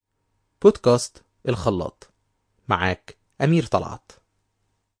بودكاست الخلاط. معاك أمير طلعت.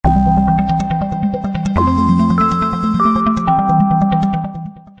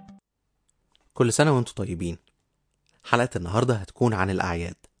 كل سنة وانتم طيبين. حلقة النهاردة هتكون عن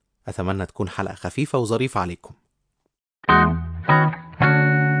الأعياد. أتمنى تكون حلقة خفيفة وظريفة عليكم.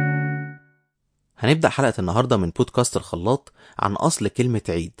 هنبدأ حلقة النهاردة من بودكاست الخلاط عن أصل كلمة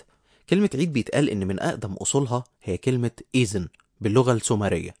عيد. كلمة عيد بيتقال إن من أقدم أصولها هي كلمة إيزن باللغة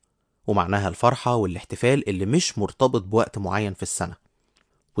السومرية، ومعناها الفرحة والاحتفال اللي مش مرتبط بوقت معين في السنة.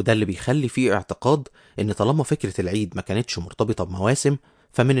 وده اللي بيخلي فيه اعتقاد إن طالما فكرة العيد ما كانتش مرتبطة بمواسم،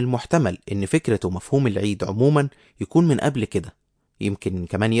 فمن المحتمل إن فكرة ومفهوم العيد عموما يكون من قبل كده، يمكن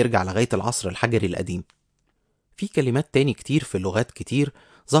كمان يرجع لغاية العصر الحجري القديم. في كلمات تاني كتير في لغات كتير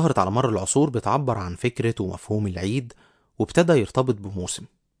ظهرت على مر العصور بتعبر عن فكرة ومفهوم العيد وابتدى يرتبط بموسم،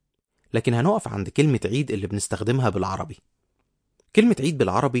 لكن هنقف عند كلمة عيد اللي بنستخدمها بالعربي. كلمة عيد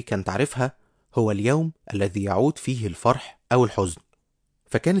بالعربي كان تعرفها هو اليوم الذي يعود فيه الفرح أو الحزن،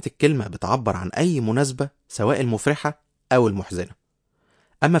 فكانت الكلمة بتعبر عن أي مناسبة سواء المفرحة أو المحزنة.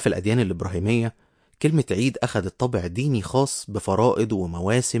 أما في الأديان الإبراهيمية كلمة عيد أخذت طابع ديني خاص بفرائض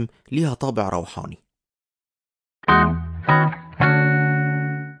ومواسم ليها طابع روحاني.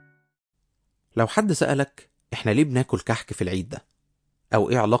 لو حد سألك إحنا ليه بناكل كحك في العيد ده؟ أو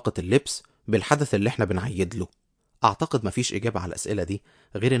إيه علاقة اللبس بالحدث اللي إحنا بنعيد له؟ أعتقد مفيش إجابة على الأسئلة دي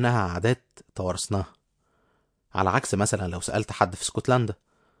غير إنها عادات توارثناها. على عكس مثلا لو سألت حد في اسكتلندا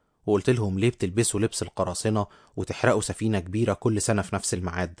وقلت لهم ليه بتلبسوا لبس القراصنة وتحرقوا سفينة كبيرة كل سنة في نفس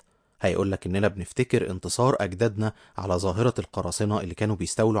الميعاد، هيقولك إننا بنفتكر انتصار أجدادنا على ظاهرة القراصنة اللي كانوا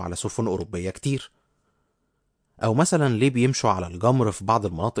بيستولوا على سفن أوروبية كتير. أو مثلا ليه بيمشوا على الجمر في بعض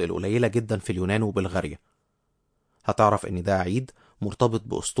المناطق القليلة جدا في اليونان وبلغاريا، هتعرف إن ده عيد مرتبط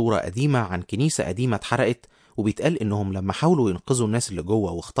بأسطورة قديمة عن كنيسة قديمة اتحرقت، وبيتقال إنهم لما حاولوا ينقذوا الناس اللي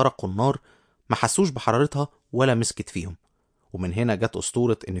جوه واخترقوا النار ما حسوش بحرارتها ولا مسكت فيهم، ومن هنا جت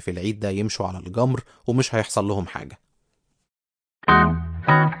أسطورة إن في العيد ده يمشوا على الجمر ومش هيحصل لهم حاجة.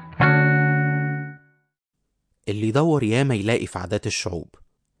 اللي يدور ياما يلاقي في عادات الشعوب،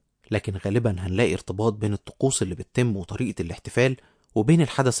 لكن غالبا هنلاقي ارتباط بين الطقوس اللي بتتم وطريقة الاحتفال وبين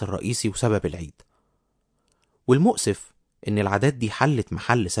الحدث الرئيسي وسبب العيد. والمؤسف إن العادات دي حلت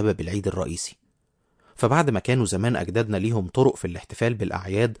محل سبب العيد الرئيسي. فبعد ما كانوا زمان أجدادنا ليهم طرق في الاحتفال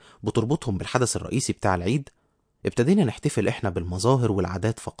بالأعياد بتربطهم بالحدث الرئيسي بتاع العيد، ابتدينا نحتفل إحنا بالمظاهر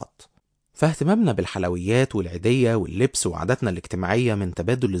والعادات فقط. فاهتمامنا بالحلويات والعيدية واللبس وعاداتنا الاجتماعية من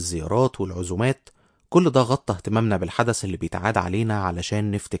تبادل الزيارات والعزومات، كل ده غطى اهتمامنا بالحدث اللي بيتعاد علينا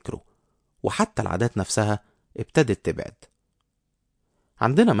علشان نفتكره، وحتى العادات نفسها ابتدت تبعد.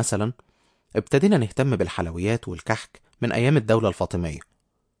 عندنا مثلا ابتدينا نهتم بالحلويات والكحك من أيام الدولة الفاطمية،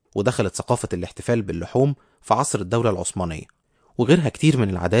 ودخلت ثقافة الاحتفال باللحوم في عصر الدولة العثمانية، وغيرها كتير من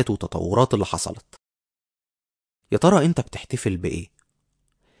العادات والتطورات اللي حصلت. يا ترى انت بتحتفل بإيه؟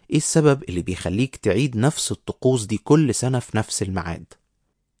 ايه السبب اللي بيخليك تعيد نفس الطقوس دي كل سنة في نفس الميعاد؟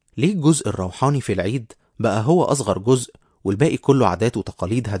 ليه الجزء الروحاني في العيد بقى هو أصغر جزء والباقي كله عادات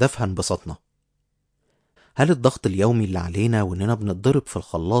وتقاليد هدفها انبساطنا؟ هل الضغط اليومي اللي علينا وإننا بنتضرب في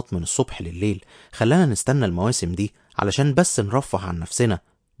الخلاط من الصبح لليل خلانا نستنى المواسم دي علشان بس نرفه عن نفسنا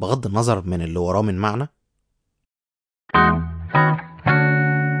بغض النظر من اللي وراه من معنى؟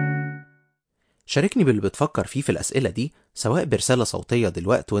 شاركني باللي بتفكر فيه في الأسئلة دي، سواء برسالة صوتية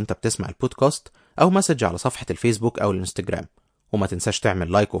دلوقتي وانت بتسمع البودكاست أو مسج على صفحة الفيسبوك أو الانستجرام. وما تنساش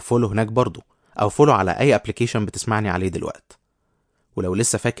تعمل لايك وفولو هناك برضو، أو فولو على أي ابليكيشن بتسمعني عليه دلوقتي. ولو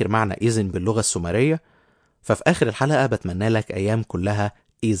لسه فاكر معنى إيزن باللغة السومرية، ففي آخر الحلقة بتمنى لك أيام كلها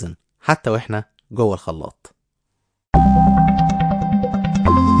إيزن حتى وإحنا جوه الخلاط.